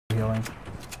healing.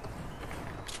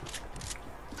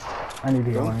 I need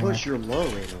healing. Don't push your low,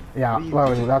 Aidan. Yeah,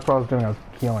 well, that's what I was doing. I was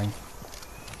healing.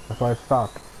 That's why I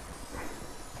stopped.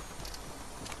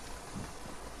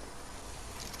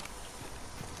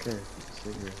 Okay,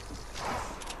 stay here.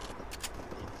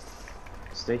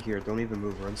 Stay here. Don't even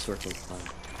move. Run circles. Fine.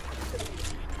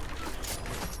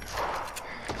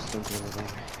 Just don't do anything.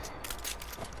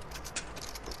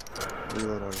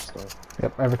 Reload all your stuff.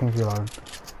 Yep, everything's reloaded.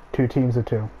 2 teams of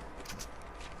 2.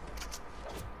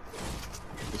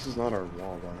 This is not our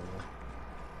wall, by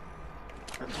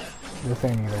the way. This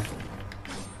ain't either.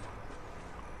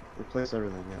 Replace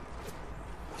everything, yeah.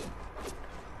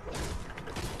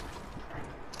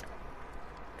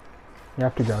 You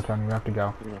have to go, Tony. You have to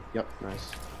go. Yeah. Yep,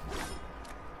 nice.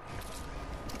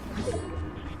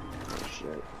 Oh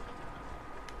shit.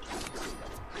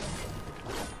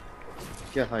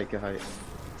 Get height, get height.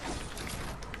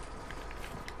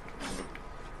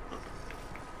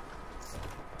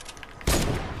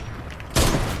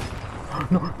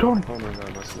 No, Tony! Oh my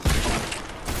god, that's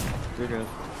You're good.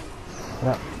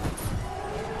 Yeah.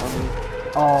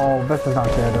 Oh, this is not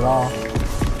good at all.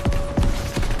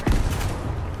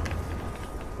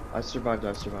 I survived.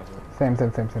 Same.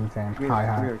 Come here, Hi.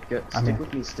 come here. Stick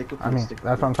with me, stick with me.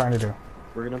 That's what I'm trying to do.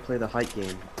 We're gonna play the height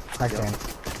game. Height game.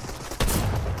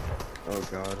 Oh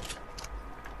god.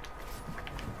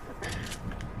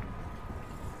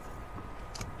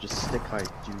 Just stick height,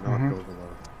 do not go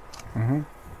below.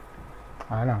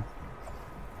 I know.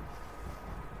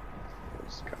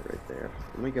 This guy right there.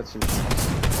 Let me get some shots.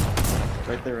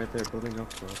 Right there, building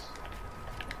up to us.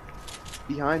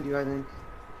 Behind you, I think.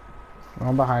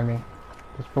 One behind me.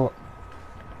 Just below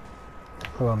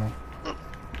me.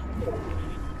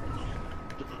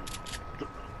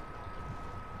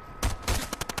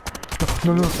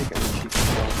 No. Take any cheap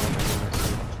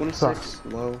shots. 26,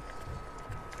 low.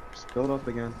 Just build up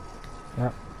again.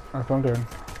 Yep, that's what I'm doing.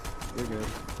 We're good.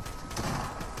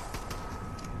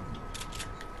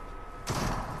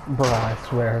 Bro, I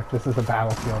swear, this is a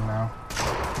battlefield now.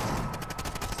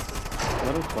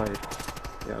 Let them fight.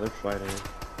 Yeah, they're fighting.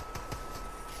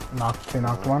 Knocked 2,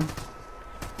 knocked 1.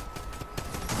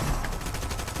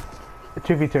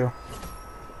 2v2.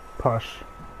 Push.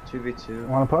 2v2.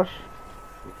 Wanna push?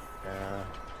 Yeah.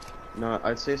 No,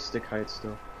 I'd say stick height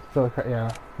still. Still,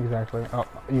 yeah, exactly. Oh,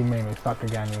 you made me suck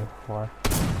again, you whore.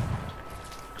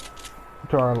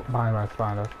 To our behind us,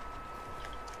 behind us.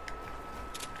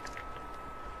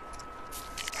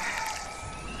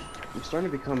 I'm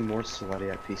starting to become more sweaty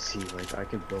at PC, like I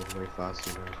can build way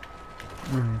faster now.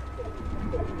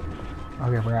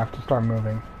 Okay, we're gonna have to start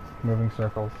moving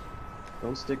circles.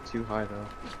 Don't stick too high though.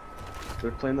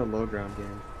 They're playing the low ground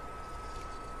game.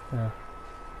 Yeah.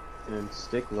 And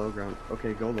stick low ground.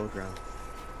 Okay, go low ground.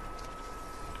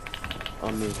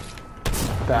 On me.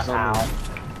 That ow.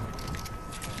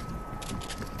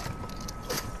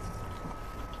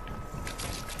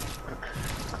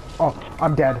 Oh,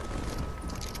 I'm dead.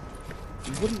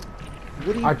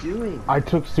 What are you doing? I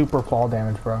took super fall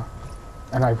damage, bro.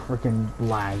 And I freaking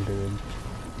lagged, dude.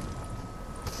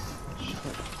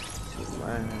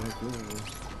 Lag.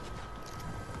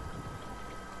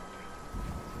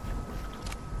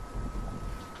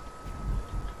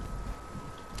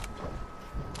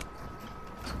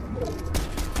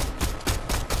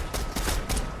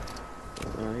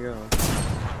 There you go.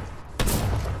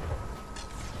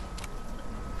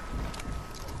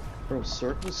 Bro,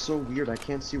 circle's so weird, I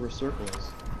can't see where circle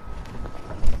is.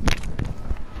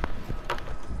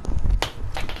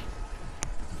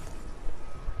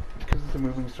 Because it's a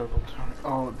moving circle, Tony.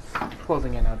 Oh, it's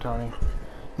closing in now, Tony.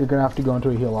 You're gonna have to go into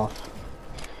a heal off.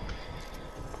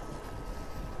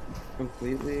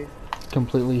 Completely?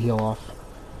 Completely heal off,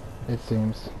 it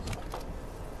seems.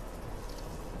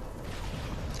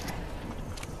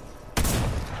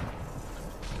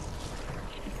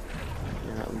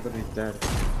 Yeah, I'm gonna be dead.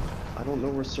 I don't know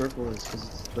where circle is, because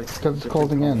it's like... Because it's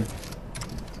closing in.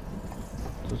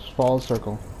 Just follow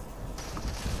circle.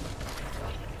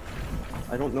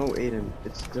 I don't know, Aidan.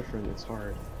 It's different, it's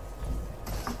hard.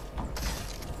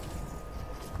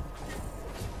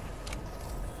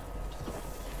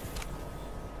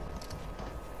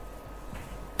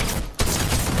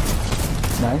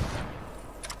 Nice.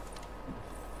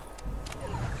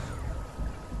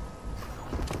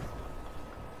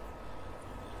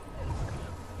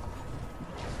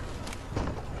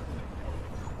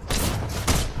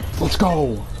 Let's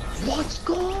go! Let's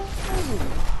go!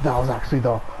 That was actually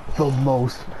the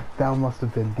most, that must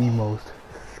have been the most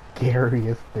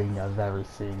scariest thing I've ever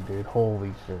seen, dude.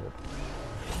 Holy shit.